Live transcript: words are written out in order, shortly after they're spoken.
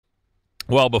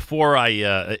Well, before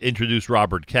I introduce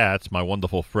Robert Katz, my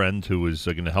wonderful friend who is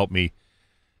going to help me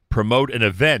promote an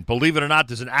event, believe it or not,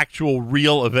 there's an actual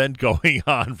real event going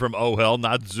on from OHEL,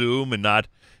 not Zoom and not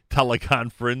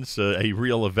teleconference, a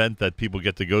real event that people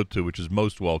get to go to, which is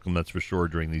most welcome, that's for sure,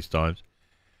 during these times.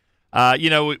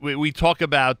 We talk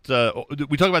about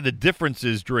the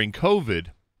differences during COVID,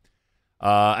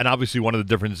 and obviously one of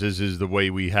the differences is the way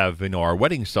we have our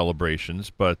wedding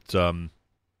celebrations. But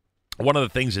one of the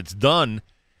things it's done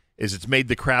is it's made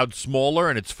the crowd smaller,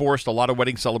 and it's forced a lot of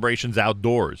wedding celebrations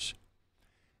outdoors.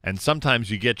 And sometimes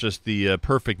you get just the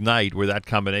perfect night where that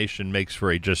combination makes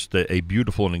for a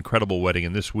beautiful and incredible wedding.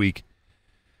 And this week,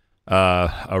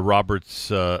 Robert's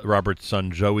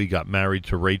son Joey got married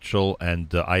to Rachel,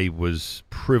 and I was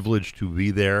privileged to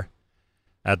be there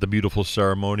at the beautiful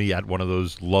ceremony at one of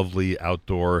those lovely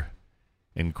outdoor,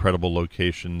 incredible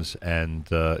locations,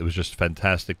 and it was just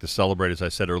fantastic to celebrate. As I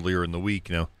said earlier in the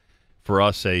week, for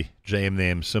us, a JM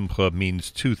Name Simcha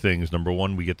means two things. Number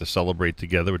one, we get to celebrate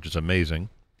together, which is amazing,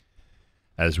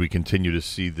 as we continue to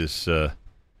see this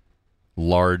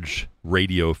large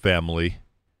radio family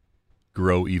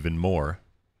grow even more.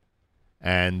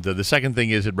 And the second thing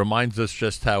is it reminds us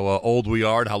just how old we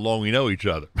are and how long we know each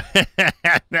other.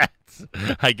 That's,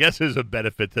 I guess there's a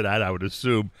benefit to that, I would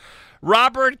assume.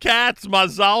 Robert Katz,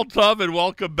 Mazal Tov, and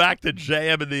welcome back to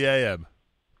JM in the AM.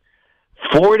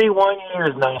 41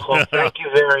 years, Nachum. Thank you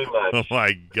very much. Oh,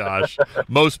 my gosh.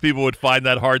 Most people would find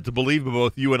that hard to believe, but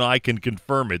both you and I can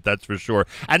confirm it, that's for sure.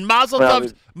 And Mazel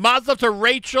Tov to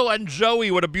Rachel and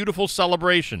Joey. What a beautiful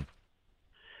celebration.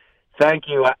 Thank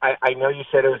you. I know you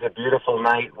said it was a beautiful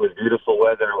night with beautiful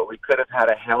weather, but we could have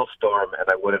had a hailstorm, and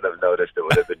I wouldn't have noticed. It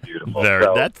would have been beautiful.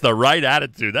 That's the right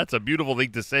attitude. That's a beautiful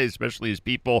thing to say, especially as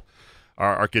people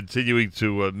are continuing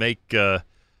to make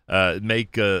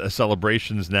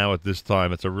celebrations now at this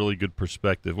time. It's a really good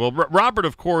perspective. Well, Robert,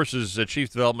 of course, is a Chief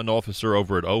Development Officer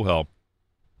over at OHEL.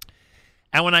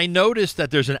 And when I noticed that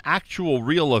there's an actual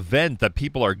real event that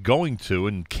people are going to,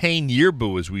 and Kane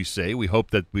Yerbu, as we say, we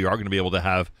hope that we are going to be able to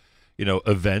have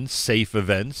events, safe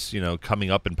events,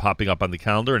 coming up and popping up on the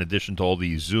calendar, in addition to all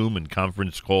these Zoom and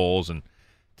conference calls and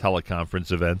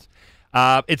teleconference events.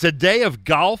 It's a day of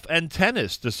golf and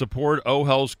tennis to support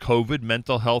OHEL's COVID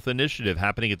mental health initiative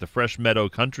happening at the Fresh Meadow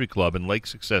Country Club in Lake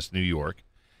Success, New York,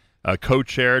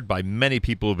 co-chaired by many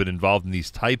people who have been involved in these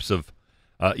types of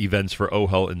events for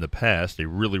OHEL in the past, a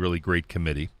really, really great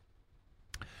committee.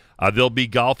 There'll be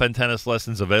golf and tennis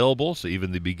lessons available, so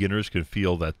even the beginners can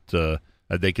feel that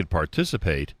they can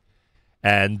participate.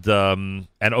 And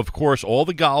of course, all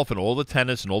the golf and all the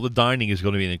tennis and all the dining is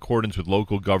going to be in accordance with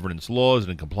local governance laws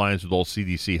and in compliance with all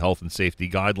CDC health and safety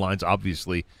guidelines.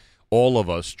 Obviously, all of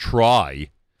us try,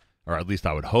 or at least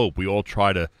I would hope, we all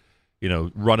try to,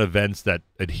 run events that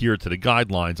adhere to the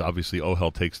guidelines. Obviously,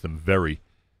 OHEL takes them very,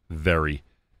 very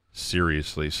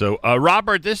seriously. So,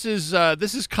 Robert, this is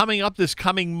coming up this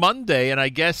coming Monday, and I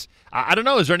guess I don't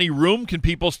know. Is there any room? Can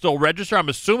people still register? I'm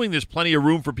assuming there's plenty of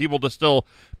room for people to still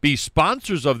be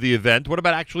sponsors of the event. What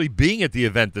about actually being at the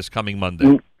event this coming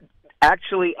Monday?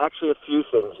 Actually, a few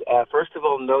things. First of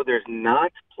all, no, there's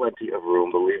not plenty of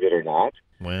room, believe it or not.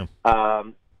 Wow.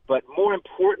 But more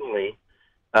importantly,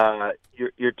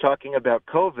 you're talking about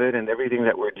COVID and everything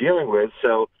that we're dealing with.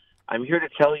 So I'm here to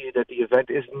tell you that the event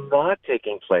is not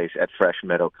taking place at Fresh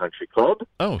Meadow Country Club.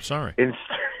 Oh, sorry. No,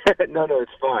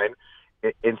 it's fine.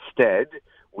 Instead,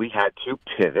 we had to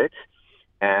pivot,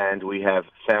 and we have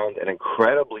found an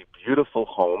incredibly beautiful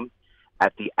home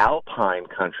at the Alpine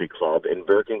Country Club in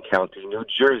Bergen County, New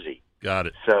Jersey. Got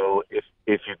it. So if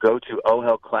you go to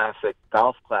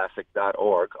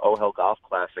ohelgolfclassic.org,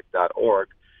 ohelgolfclassic.org,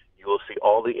 you will see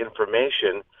all the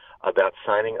information about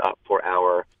signing up for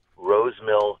our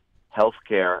Rosemill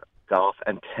Healthcare Golf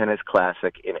and Tennis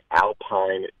Classic in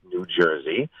Alpine, New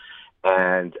Jersey.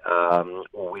 And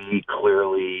we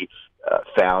clearly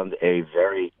found a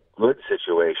very good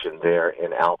situation there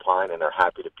in Alpine and are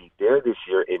happy to be there this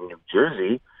year in New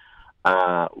Jersey.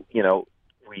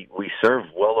 We serve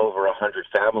well over 100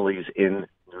 families in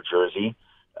New Jersey.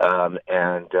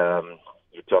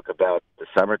 You talk about the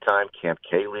summertime, Camp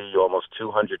Kaylee, almost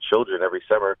 200 children every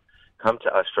summer come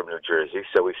to us from New Jersey.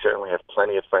 So we certainly have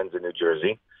plenty of friends in New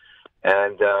Jersey.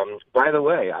 And by the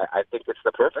way, I think it's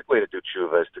the perfect way to do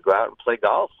tshuva is to go out and play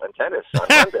golf and tennis on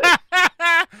Monday.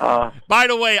 By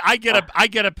the way, I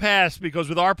get a pass because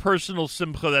with our personal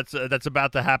simcha that's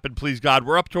about to happen, please God,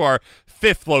 we're up to our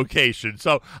 5th location.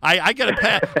 So I get a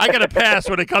pass. I get a pass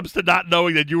when it comes to not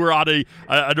knowing that you were on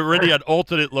already an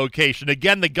alternate location.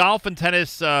 Again, the golf and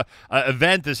tennis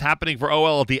event is happening for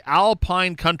OHEL at the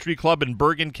Alpine Country Club in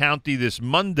Bergen County this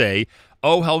Monday.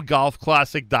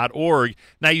 ohelgolfclassic.org.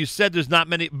 Now, you said there's not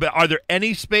many, but are there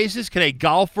any spaces? Can a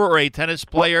golfer or a tennis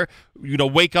player,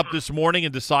 wake up this morning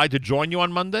and decide to join you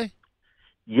on Monday?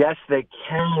 Yes, they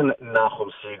can,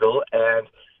 Nachum Siegel. And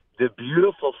the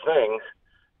beautiful thing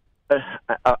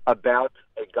about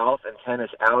a golf and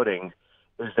tennis outing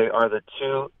is they are the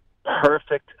two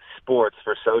perfect sports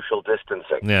for social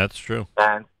distancing. Yeah, that's true.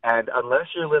 And unless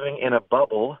you're living in a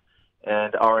bubble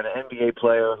and are an NBA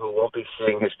player who won't be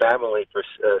seeing his family for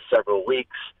several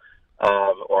weeks,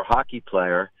 or hockey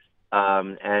player,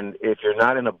 and if you're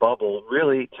not in a bubble,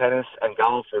 really tennis and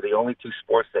golf are the only two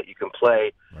sports that you can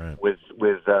play with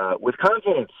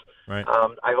confidence. Right.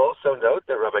 I also note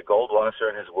that Rabbi Goldwasser,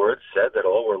 in his words, said that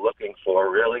all we're looking for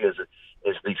really is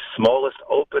the smallest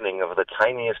opening of the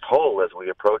tiniest hole as we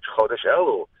approach Chodesh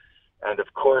Elul. And,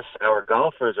 of course, our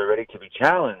golfers are ready to be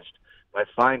challenged by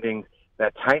finding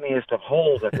that tiniest of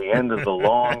holes at the end of the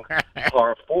long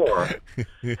par 4.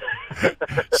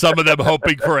 Some of them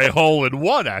hoping for a hole in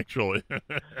one, actually.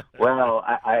 Well,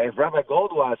 Rabbi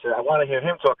Goldwasser, I want to hear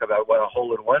him talk about what a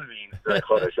hole in one means during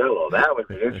Chodesh Elul. That would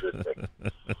be interesting.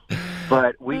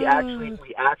 But we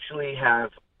actually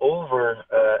have over,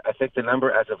 I think the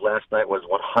number as of last night was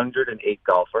 108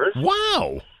 golfers.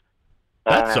 Wow.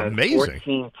 That's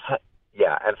amazing.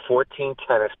 And 14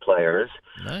 tennis players.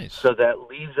 Nice. So that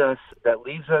leaves us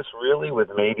really with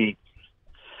maybe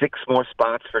 6 more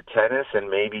spots for tennis and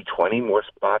maybe 20 more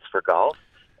spots for golf,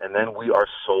 and then we are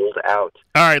sold out.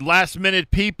 All right, last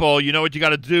minute people, you know what you got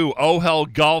to do.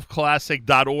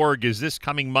 ohelgolfclassic.org is this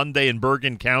coming Monday in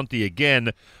Bergen County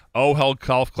again.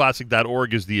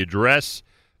 ohelgolfclassic.org is the address.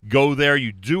 Go there.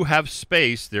 You do have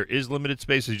space. There is limited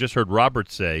space, as you just heard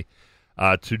Robert say,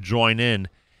 to join in.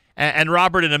 And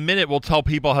Robert, in a minute, will tell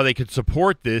people how they could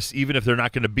support this, even if they're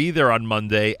not going to be there on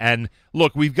Monday. And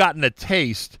look, we've gotten a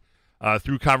taste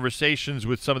through conversations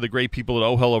with some of the great people at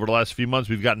OHEL over the last few months.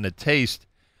 We've gotten a taste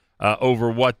over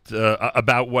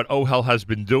about what OHEL has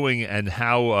been doing and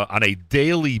how on a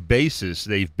daily basis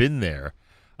they've been there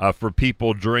for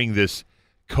people during this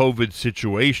COVID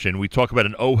situation. We talk about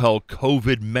an OHEL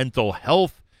COVID mental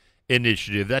health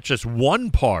initiative. That's just one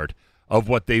part of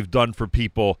what they've done for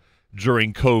people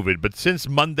during COVID. But since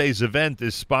Monday's event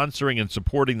is sponsoring and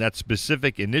supporting that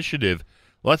specific initiative,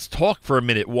 let's talk for a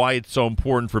minute why it's so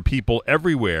important for people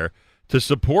everywhere to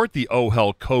support the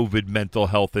OHEL COVID mental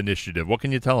health initiative. What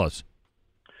can you tell us?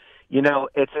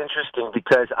 It's interesting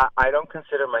because I don't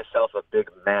consider myself a big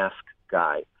mask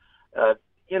guy.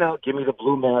 Give me the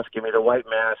blue mask, give me the white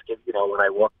mask. When I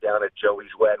walked down at Joey's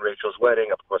and Rachel's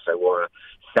wedding, of course I wore a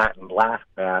satin black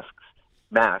mask.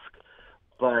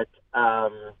 But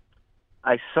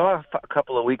I saw a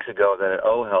couple of weeks ago that at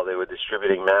OHEL they were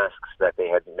distributing masks that they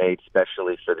had made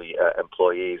specially for the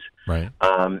employees. Right.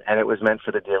 And it was meant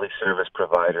for the daily service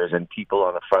providers and people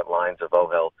on the front lines of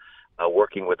OHEL,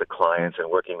 working with the clients and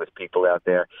working with people out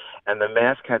there. And the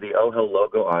mask had the OHEL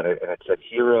logo on it, and it said,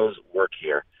 "Heroes work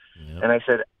here." Yep. And I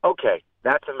said, okay,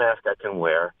 that's a mask I can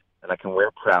wear, and I can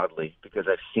wear proudly because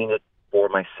I've seen it for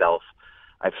myself.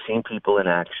 I've seen people in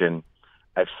action.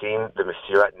 I've seen the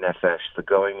Mesirat Nefesh, the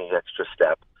going the extra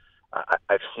step.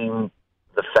 I've seen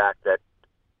the fact that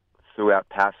throughout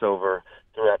Passover,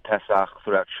 throughout Pesach,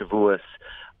 throughout Shavuos,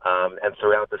 and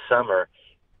throughout the summer,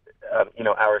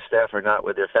 our staff are not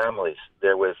with their families.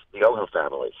 They're with the OHEL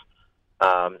families.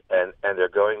 And they're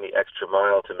going the extra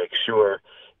mile to make sure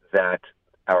that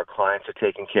our clients are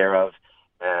taken care of,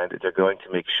 and they're going to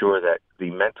make sure that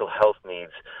the mental health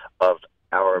needs of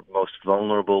our most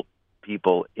vulnerable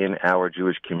people in our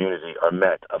Jewish community are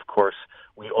met. Of course,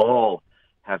 we all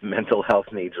have mental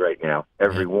health needs right now,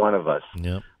 every one of us.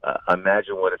 Yep.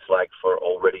 Imagine what it's like for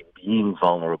already being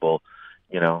vulnerable.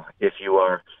 If you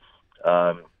are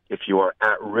at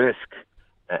risk,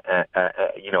 and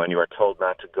you are told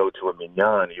not to go to a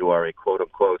minyan, you are a quote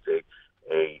unquote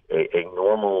a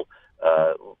normal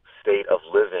state of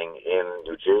living in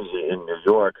New Jersey, in New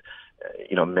York.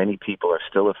 Many people are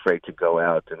still afraid to go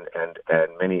out, and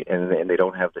they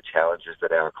don't have the challenges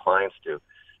that our clients do.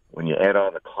 When you add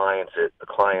on the clients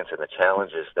and the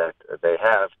challenges that they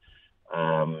have,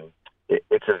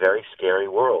 it's a very scary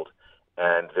world.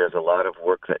 And there's a lot of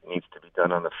work that needs to be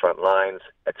done on the front lines,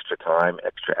 extra time,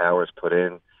 extra hours put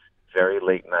in, very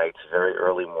late nights, very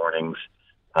early mornings.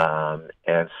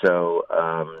 And so,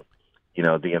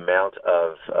 the amount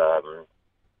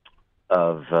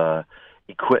of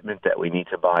equipment that we need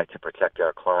to buy to protect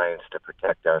our clients, to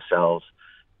protect ourselves,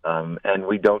 and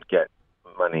we don't get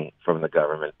money from the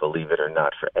government, believe it or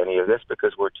not, for any of this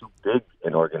because we're too big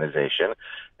an organization.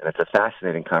 And it's a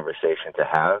fascinating conversation to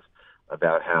have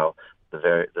about how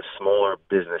the smaller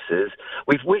businesses.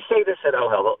 We say this at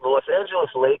OHEL. The Los Angeles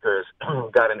Lakers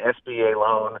got an SBA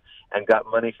loan and got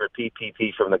money for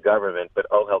PPP from the government, but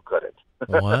OHEL couldn't.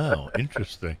 Wow,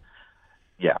 interesting.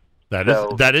 Yeah.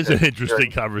 That is an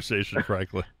interesting conversation,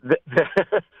 frankly.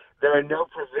 There are no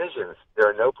provisions. There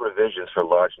are no provisions for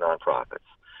large nonprofits,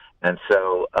 and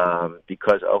so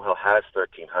because OHEL has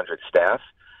 1,300 staff,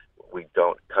 we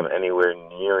don't come anywhere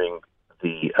nearing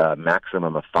the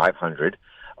maximum of 500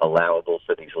 allowable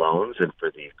for these loans and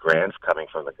for these grants coming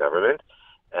from the government,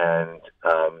 and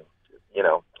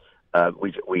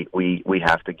we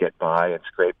have to get by and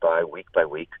scrape by week.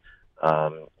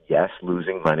 Yes,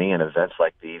 losing money and events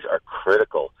like these are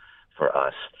critical for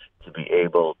us to be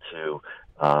able to,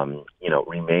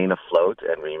 remain afloat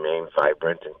and remain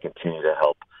vibrant and continue to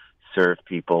help serve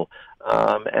people,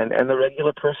 and the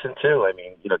regular person too. I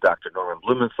mean, Dr. Norman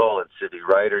Blumenthal and Cindy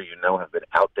Ryder, have been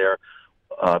out there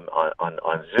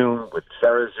on Zoom, with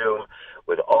TheraZoom,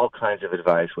 with all kinds of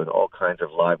advice, with all kinds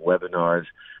of live webinars,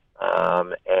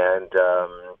 and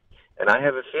I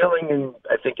have a feeling, and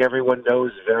I think everyone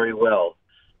knows very well,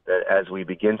 that as we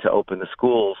begin to open the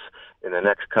schools in the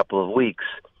next couple of weeks,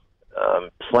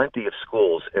 plenty of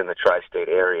schools in the tri-state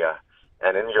area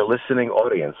and in your listening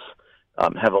audience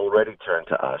have already turned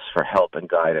to us for help and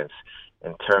guidance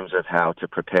in terms of how to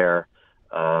prepare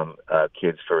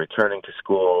kids for returning to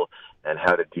school and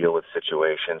how to deal with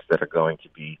situations that are going to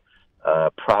be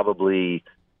probably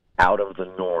out of the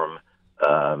norm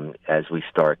as we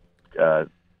start,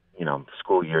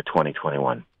 school year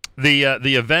 2021.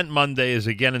 The event Monday is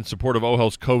again in support of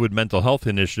OHEL's COVID mental health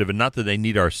initiative, and not that they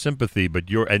need our sympathy, but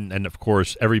and of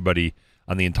course everybody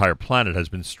on the entire planet has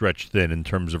been stretched thin in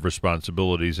terms of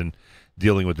responsibilities and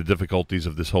dealing with the difficulties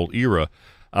of this whole era.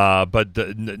 But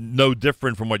no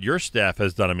different from what your staff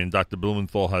has done. I mean, Dr.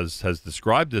 Blumenthal has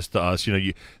described this to us.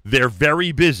 They're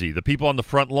very busy. The people on the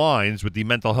front lines with the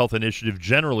mental health initiative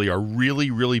generally are really,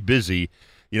 really busy,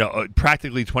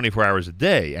 practically 24 hours a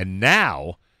day. And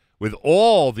now, with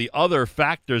all the other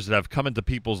factors that have come into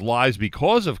people's lives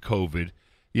because of COVID,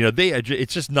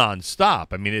 it's just nonstop.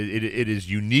 I mean, it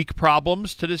is unique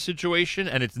problems to this situation,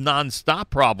 and it's nonstop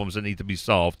problems that need to be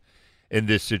solved in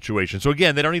this situation. So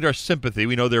again, they don't need our sympathy.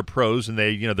 We know they're pros and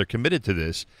they're committed to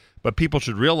this, but people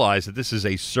should realize that this is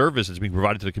a service that's being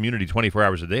provided to the community 24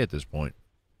 hours a day at this point.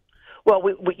 Well,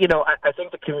 I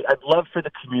think I'd love for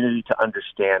the community to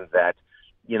understand that,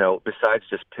 besides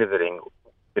just pivoting,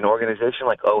 an organization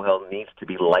like OHEL needs to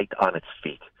be light on its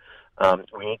feet.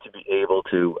 We need to be able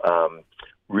to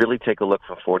really take a look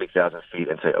from 40,000 feet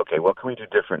and say, okay, what can we do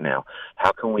different now?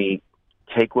 How can we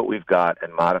take what we've got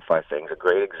and modify things? A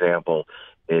great example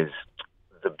is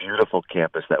the beautiful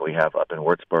campus that we have up in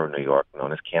Wurtsboro, New York,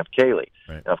 known as Camp Kaylee.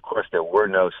 Right. Now, of course, there were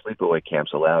no sleepaway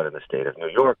camps allowed in the state of New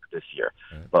York this year.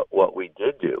 Right. But what we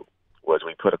did do was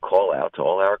we put a call out to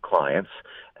all our clients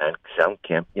and some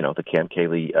the Camp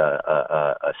Kaylee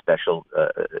special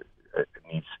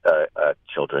needs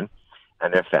children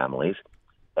and their families,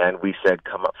 and we said,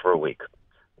 come up for a week.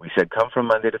 We said, come from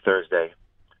Monday to Thursday.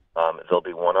 There'll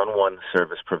be one-on-one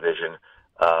service provision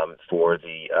for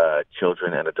the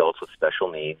children and adults with special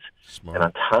needs. Smart. And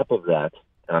on top of that,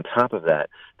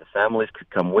 the families could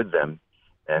come with them.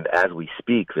 And as we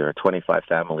speak, there are 25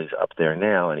 families up there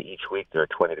now, and each week there are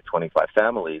 20 to 25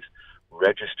 families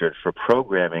registered for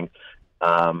programming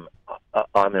on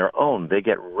their own. They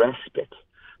get respite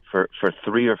for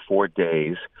 3 or 4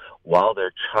 days while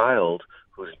their child,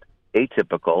 who's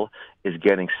atypical, is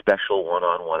getting special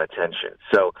one-on-one attention.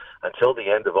 So until the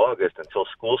end of August, until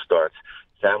school starts,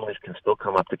 families can still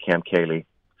come up to Camp Kaylee,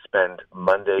 spend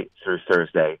Monday through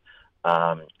Thursday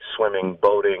swimming,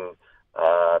 boating,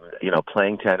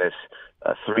 playing tennis,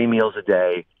 3 meals a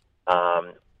day,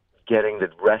 getting the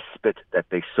respite that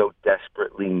they so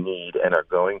desperately need and are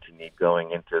going to need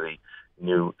going into the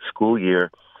new school year,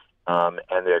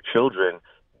 and their children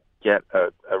get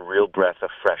a real breath of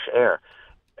fresh air.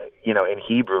 In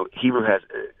Hebrew has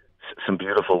some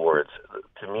beautiful words.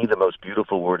 To me, the most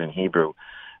beautiful word in Hebrew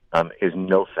is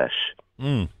nofesh.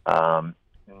 Nofesh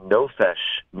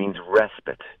means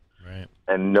respite. Right.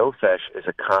 And nofesh is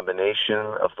a combination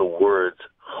of the words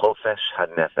chofesh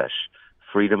hanefesh,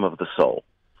 freedom of the soul.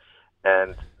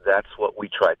 And that's what we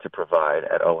try to provide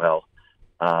at OHEL.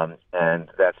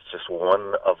 And that's just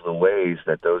one of the ways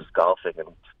that those golfing and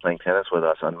playing tennis with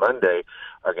us on Monday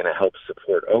are going to help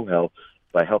support OHEL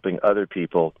by helping other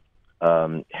people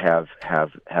have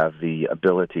the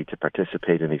ability to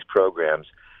participate in these programs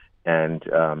and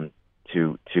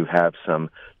to have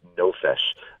some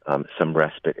nofesh some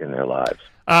respite in their lives.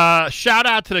 Shout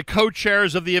out to the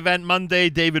co-chairs of the event Monday,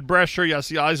 David Brescher,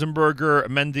 Yossi Eisenberger,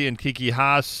 Mendy and Kiki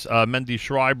Haas, Mendy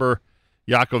Schreiber,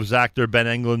 Yaakov Zachter, Ben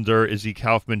Englander, Izzy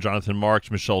Kaufman, Jonathan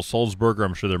Marks, Michelle Sulzberger.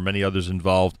 I'm sure there are many others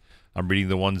involved. I'm reading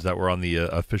the ones that were on the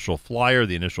official flyer,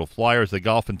 the initial flyers. The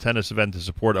golf and tennis event to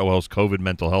support OHL's COVID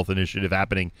mental health initiative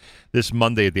happening this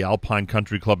Monday at the Alpine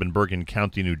Country Club in Bergen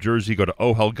County, New Jersey. Go to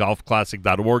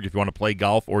ohlgolfclassic.org if you want to play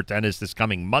golf or tennis this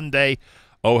coming Monday.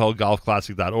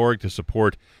 ohlgolfclassic.org to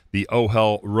support the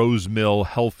OHL Rosemill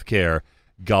Healthcare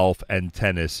Golf and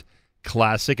Tennis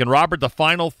Classic. And Robert, the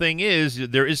final thing is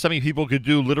there is something people could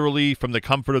do literally from the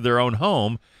comfort of their own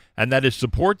home, and that is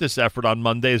support this effort on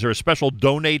Monday. Is there a special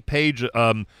donate page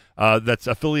that's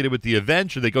affiliated with the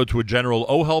event? Should they go to a general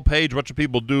OHL page? What should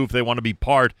people do if they want to be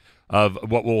part of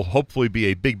what will hopefully be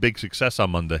a big, big success on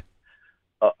Monday?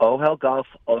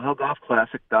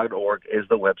 ohlgolfclassic.org is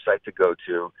the website to go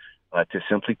to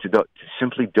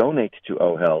simply donate to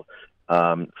OHL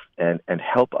and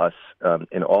help us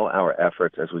in all our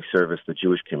efforts as we service the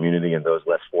Jewish community and those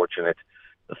less fortunate,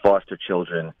 the foster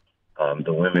children,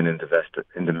 the women in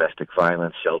domestic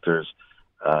violence shelters,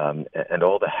 and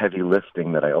all the heavy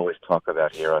lifting that I always talk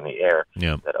about here on the air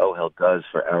that OHL does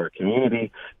for our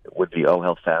community. It would be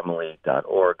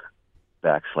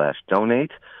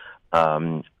ohlfamily.org/donate.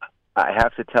 I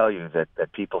have to tell you that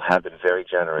people have been very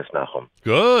generous, Nahum.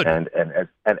 Good. And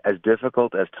as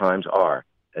difficult as times are,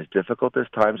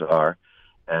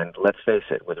 and let's face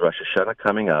it, with Rosh Hashanah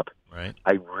coming up, right,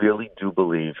 I really do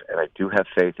believe, and I do have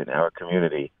faith in our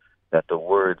community, that the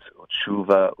words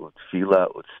utshuva, utfila,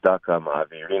 utstaka,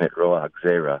 ma'avirin et roa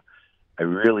hagzera, I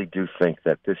really do think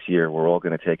that this year we're all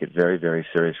going to take it very, very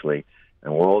seriously,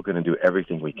 and we're all going to do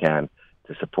everything we can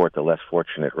to support the less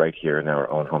fortunate right here in our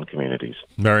own home communities.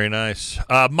 Very nice.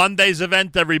 Monday's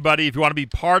event, everybody, if you want to be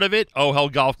part of it,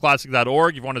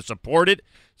 ohlgolfclassic.org. If you want to support it,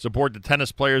 support the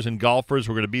tennis players and golfers.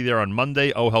 We're going to be there on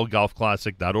Monday,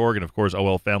 ohlgolfclassic.org, and, of course,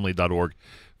 ohlfamily.org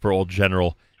for all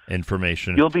general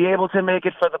information. You'll be able to make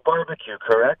it for the barbecue,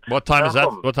 correct? What time is that?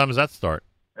 What time does that start?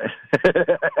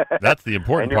 That's the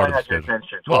important part of the schedule.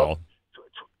 Well,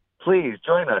 please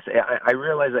join us. I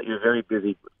realize that you're very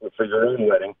busy for your own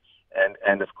wedding,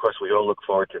 and of course we all look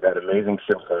forward to that amazing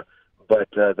simcha. But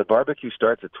the barbecue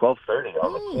starts at 12:30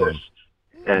 on the course,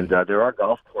 and there are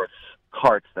golf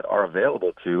carts that are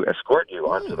available to escort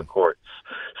you onto the courts.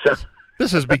 So.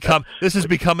 This has become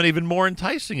an even more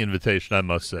enticing invitation, I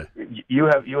must say. You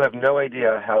have no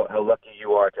idea how lucky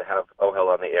you are to have OHL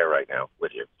on the air right now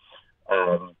with you.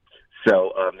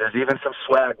 So there's even some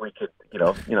swag we could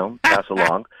pass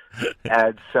along.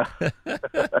 And so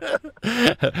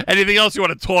anything else you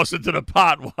want to toss into the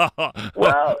pot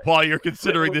while you're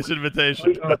considering this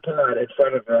invitation? In front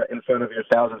of your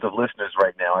thousands of listeners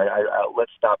right now.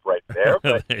 Let's stop right there.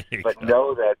 But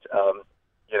know that.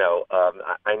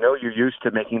 I know you're used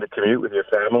to making the commute with your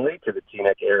family to the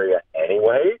Teaneck area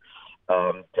anyway.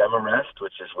 Demarest,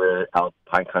 which is where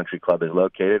Alpine Country Club is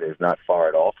located, is not far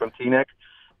at all from Teaneck.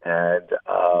 And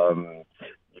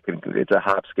it's a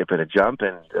hop, skip, and a jump,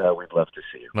 and we'd love to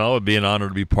see you. Well, it would be an honor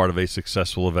to be part of a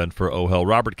successful event for OHL.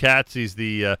 Robert Katz, he's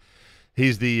the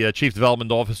Chief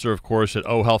Development Officer, of course, at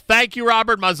OHL. Thank you,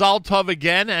 Robert. Mazal Tov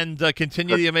again, and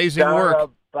continue the amazing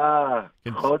work.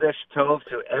 Chodesh Tov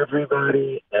to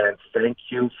everybody, and thank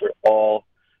you for all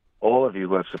of you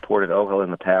who have supported OHL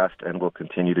in the past and will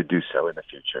continue to do so in the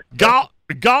future.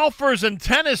 Golfers and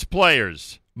tennis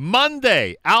players,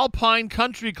 Monday, Alpine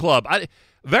Country Club.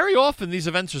 Very often these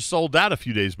events are sold out a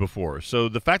few days before, so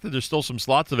the fact that there's still some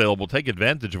slots available, take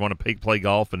advantage if you want to play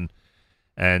golf and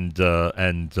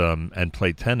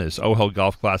play tennis.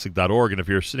 ohlgolfclassic.org, and if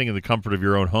you're sitting in the comfort of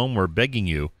your own home, we're begging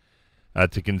you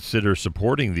to consider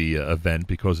supporting the event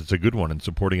because it's a good one and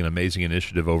supporting an amazing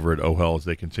initiative over at OHL as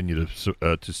they continue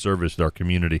to service our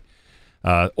community.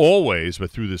 Always,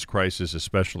 but through this crisis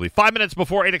especially. 5 minutes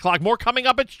before 8 o'clock. More coming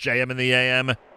up. It's JM in the AM.